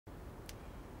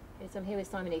Yes, I'm here with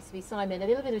Simon Easterby. Simon, a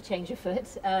little bit of change of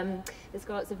foot. The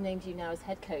Scarlets have named you now as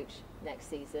head coach next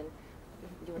season.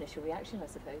 Your initial reaction, I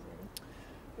suppose,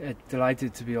 really?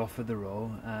 Delighted to be offered the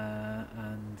role,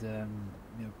 and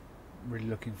really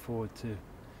looking forward to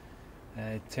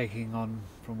taking on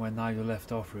from where Nigel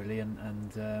left off, really,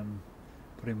 and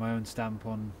putting my own stamp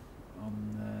on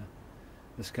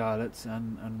the Scarlets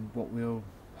and what we'll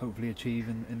hopefully achieve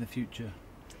in the future.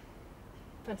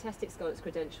 Fantastic Scarlets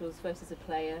credentials, first as a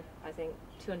player, I think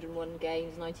 201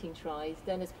 games, 19 tries,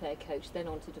 then as player coach, then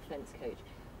on to defence coach.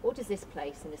 What does this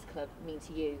place and this club mean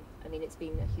to you? I mean, it's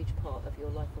been a huge part of your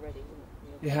life already,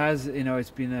 isn't it? It has, it's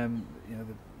been the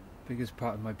biggest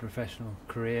part of my professional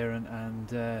career,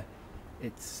 and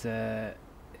its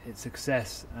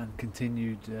success and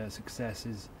continued success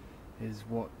is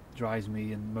what drives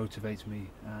me and motivates me.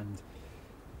 And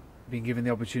being given the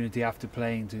opportunity after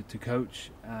playing to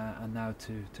coach and now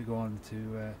to go on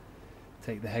to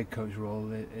take the head coach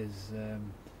role it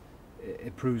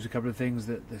proves a couple of things,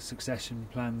 that the succession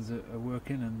plans are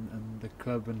working, and the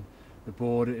club and the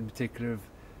board in particular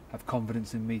have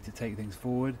confidence in me to take things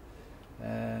forward,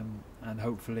 and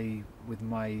hopefully with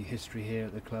my history here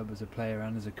at the club as a player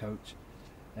and as a coach,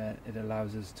 it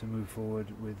allows us to move forward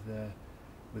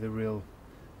with a real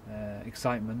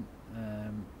excitement,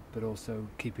 but also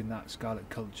keeping that Scarlet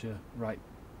culture right,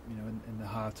 in the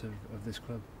heart of this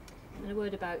club. And a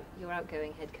word about your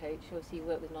outgoing head coach. Obviously, you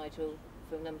worked with Nigel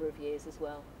for a number of years as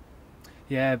well.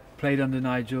 Yeah, played under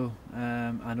Nigel,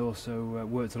 and also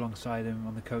worked alongside him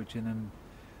on the coaching,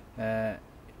 and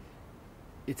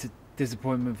it's a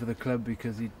disappointment for the club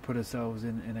because he'd put ourselves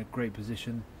in a great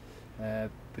position, but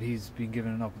he's been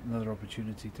given another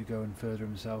opportunity to go and further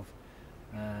himself.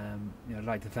 I'd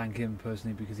like to thank him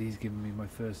personally because he's given me my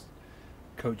first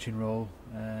coaching role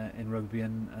in rugby,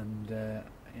 and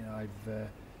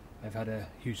I've had a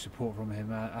huge support from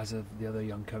him, as have the other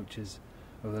young coaches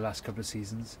over the last couple of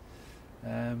seasons,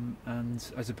 and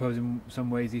I suppose in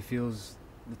some ways he feels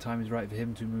the time is right for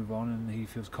him to move on, and he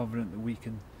feels confident that we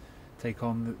can take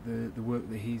on the work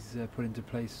that he's put into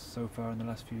place so far in the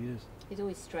last few years. He's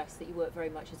always stressed that you work very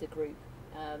much as a group.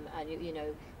 And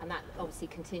and that obviously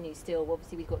continues still.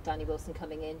 Obviously, we've got Danny Wilson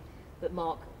coming in, but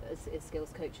Mark is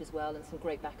skills coach as well, and some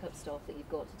great backup staff that you've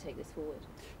got to take this forward.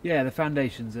 Yeah, the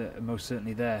foundations are most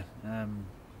certainly there,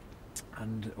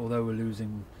 and although we're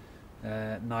losing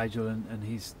Nigel and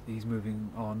he's moving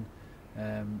on,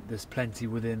 there's plenty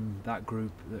within that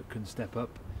group that can step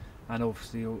up, and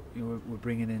obviously we're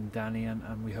bringing in Danny,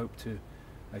 and we hope to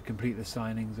complete the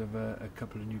signings of a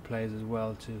couple of new players as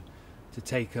well to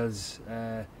take us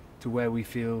to where we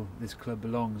feel this club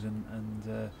belongs,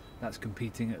 and that's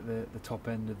competing at the top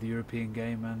end of the European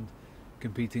game and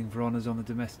competing for honours on the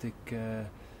domestic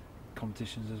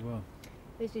competitions as well.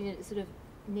 There's been a sort of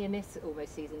near miss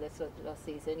almost season this last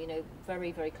season.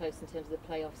 Very, very close in terms of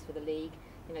the playoffs for the league.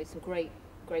 Some great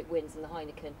wins in the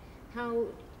Heineken. How are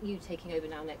you taking over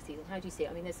now next season? How do you see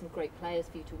it? I mean, there's some great players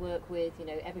for you to work with.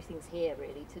 Everything's here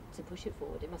really to push it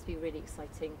forward. It must be a really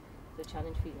exciting sort of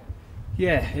challenge for you now.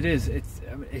 Yeah, it is.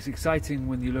 It's exciting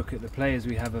when you look at the players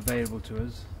we have available to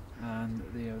us, and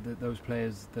those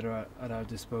players that are at our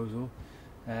disposal.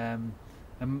 And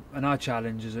our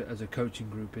challenge as a coaching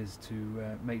group is to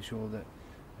make sure that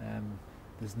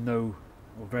there's no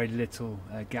or very little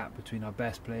gap between our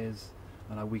best players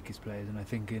and our weakest players. And I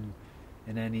think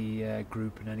in any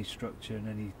group, in any structure, in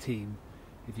any team,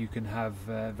 if you can have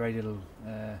very little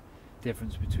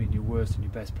difference between your worst and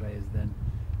your best players, then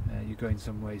you're going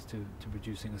some ways to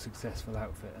producing a successful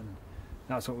outfit, and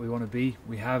that's what we want to be.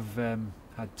 We have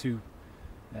had two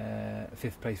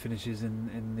fifth place finishes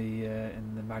in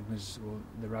the Magnus or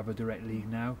the Rabo Direct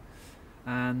League now,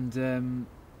 and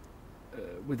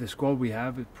with the squad we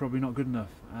have, it's probably not good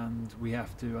enough, and we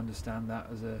have to understand that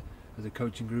as a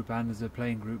coaching group and as a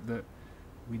playing group, that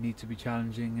we need to be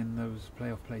challenging in those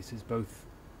playoff places, both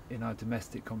in our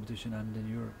domestic competition and in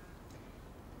Europe.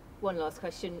 One last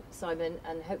question, Simon,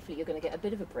 and hopefully you're going to get a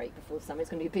bit of a break before the summer.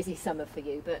 It's going to be a busy summer for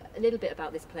you, but a little bit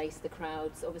about this place, the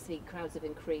crowds. Obviously, crowds have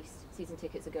increased. Season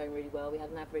tickets are going really well. We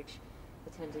had an average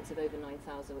attendance of over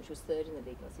 9,000, which was third in the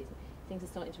league last season. Things are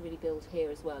starting to really build here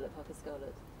as well at Parc y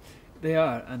Scarlets. They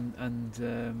are,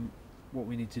 and what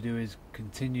we need to do is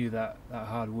continue that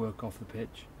hard work off the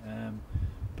pitch,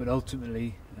 but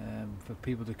ultimately for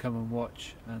people to come and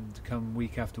watch and to come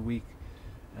week after week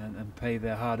and pay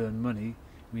their hard-earned money,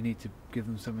 we need to give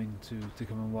them something to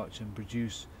come and watch and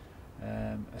produce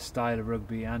a style of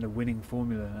rugby and a winning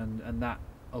formula, and that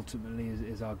ultimately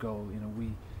is our goal.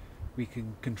 We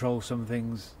can control some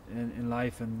things in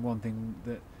life, and one thing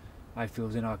that I feel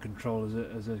is in our control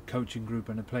as a coaching group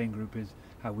and a playing group is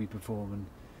how we perform. And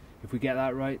if we get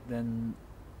that right, then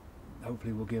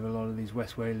hopefully we'll give a lot of these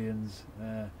West Walians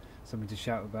something to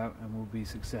shout about, and we'll be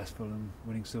successful in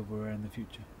winning silverware in the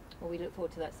future. Well, we look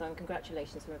forward to that, Simon.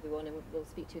 Congratulations from everyone, and we'll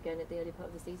speak to you again at the early part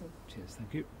of the season. Cheers,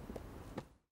 thank you.